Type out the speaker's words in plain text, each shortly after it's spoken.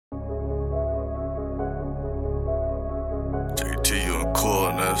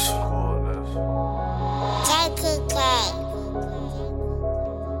Coolness.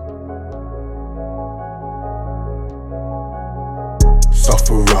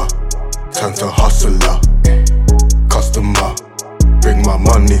 Sufferer, turn to hustler. Customer, bring my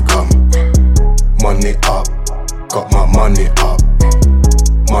money come. Money up, got my money up.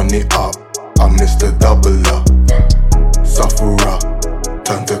 Money up, I'm Mr. Doubler. Sufferer,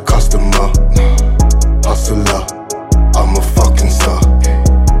 turn to customer. Hustler, I'm a fucking star.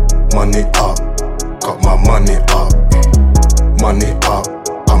 Money up, got my money up. Money up,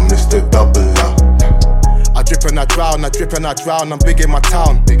 I'm Mr. Doubler. I drip and I drown, I drip and I drown, I'm big in my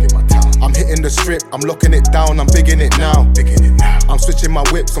town. I'm hitting the strip, I'm locking it down, I'm big in it now. I'm switching my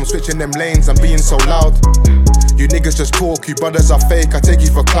whips, I'm switching them lanes, I'm being so loud. You niggas just talk, you brothers are fake, I take you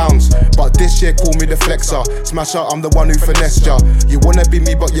for clowns. But this year call me the flexer, Smasha, I'm the one who finessed ya. You wanna be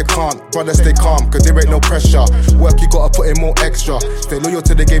me but you can't, brothers stay calm, cause there ain't no pressure. Work you gotta put in more extra, stay loyal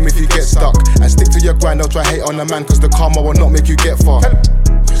to the game if you get stuck. And stick to your grind, don't try hate on a man, cause the karma will not make you get far.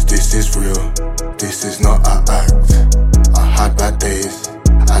 Cause this is real, this is not an act. I had bad days,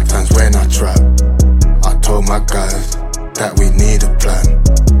 at times when I trap. I told my guys that we need a plan,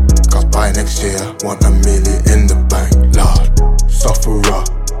 cause by next year, want $1 million in the bank. Lord, sufferer,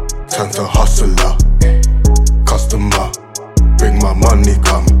 turn to hustler. Customer, bring my money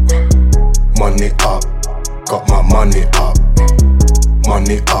come. Money up, got my money up.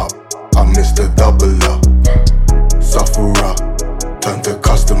 Money up, I'm Mr. Doubler. Sufferer, turn to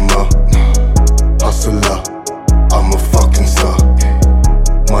customer. Hustler, I'm a fucking star.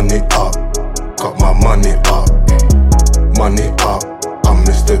 Money up, got my money up. Money up, I'm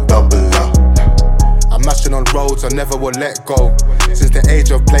Mr. Doubler. I'm mashing on roads, I never will let go. Since the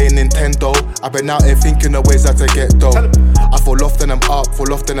age of playing Nintendo, I've been out here thinking of ways how to get dough. I fall off then I'm up,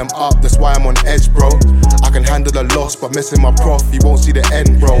 fall off then I'm up, that's why I'm on edge, bro. I can handle the loss, but missing my prof, you won't see the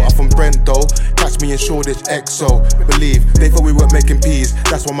end, bro. I'm from Brent though, catch me in Shoreditch XO. Believe, they thought we weren't making peas,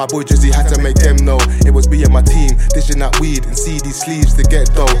 that's why my boy Jizzy had to make them know. It was me and my team, dishing that weed and CD sleeves to get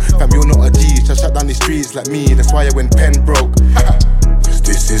dough. Fam, you're not a G, I shut down these streets like me, that's why I went pen broke. Cause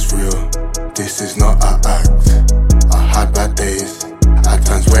this is real, this is not an act. I had bad days, at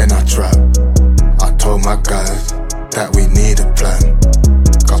times when I trap. I told my guys that we need a plan,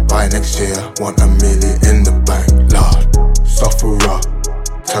 cause by next year, want $1 million in the bank. Lord, sufferer,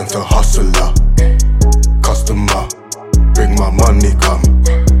 turn to hustler. Customer, bring my money come.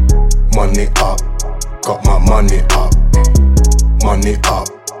 Money up, got my money up. Money up,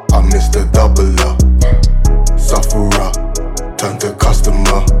 I'm Mr. Doubler. Sufferer, turn to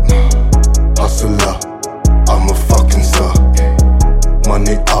customer. Hustler, I'm a fucking star.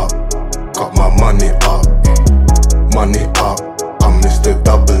 Money up, got my money up. Money up, I'm Mr.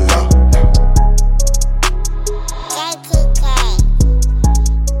 Doubler.